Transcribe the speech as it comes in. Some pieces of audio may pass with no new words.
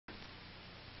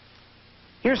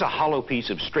Here's a hollow piece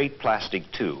of straight plastic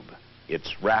tube.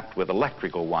 It's wrapped with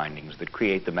electrical windings that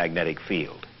create the magnetic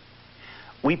field.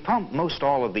 We pump most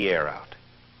all of the air out.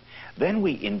 Then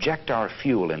we inject our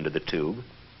fuel into the tube,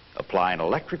 apply an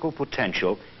electrical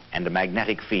potential and a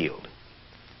magnetic field.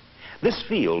 This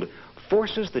field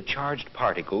forces the charged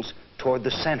particles toward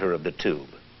the center of the tube,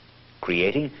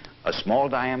 creating a small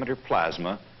diameter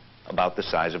plasma about the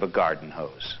size of a garden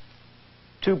hose.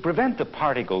 To prevent the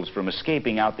particles from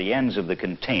escaping out the ends of the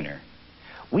container,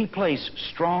 we place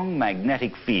strong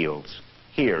magnetic fields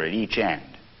here at each end.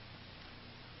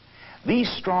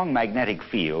 These strong magnetic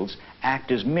fields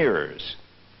act as mirrors.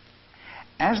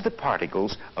 As the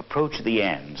particles approach the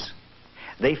ends,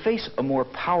 they face a more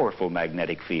powerful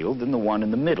magnetic field than the one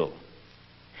in the middle.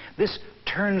 This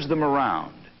turns them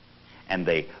around, and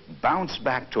they bounce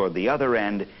back toward the other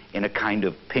end in a kind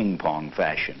of ping-pong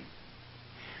fashion.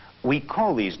 We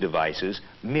call these devices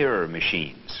mirror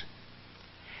machines.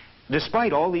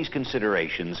 Despite all these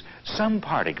considerations, some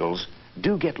particles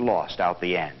do get lost out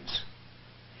the ends.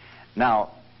 Now,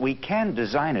 we can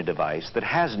design a device that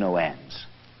has no ends.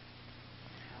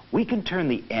 We can turn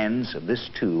the ends of this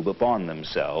tube upon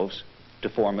themselves to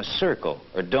form a circle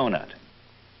or donut.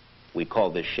 We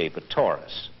call this shape a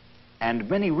torus. And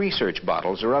many research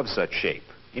bottles are of such shape,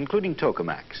 including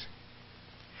tokamaks.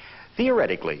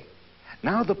 Theoretically,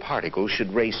 now the particles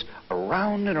should race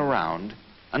around and around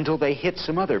until they hit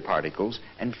some other particles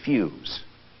and fuse.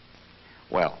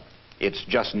 Well, it's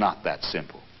just not that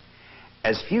simple.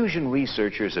 As fusion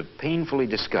researchers have painfully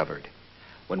discovered,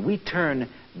 when we turn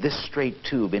this straight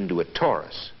tube into a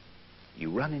torus,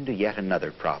 you run into yet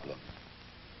another problem.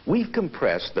 We've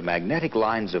compressed the magnetic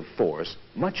lines of force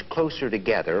much closer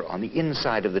together on the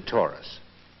inside of the torus,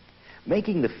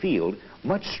 making the field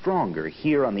much stronger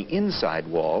here on the inside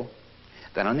wall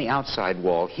than on the outside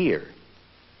wall here.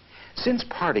 Since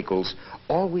particles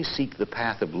always seek the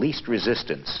path of least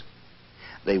resistance,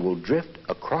 they will drift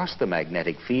across the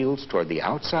magnetic fields toward the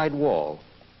outside wall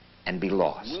and be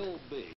lost.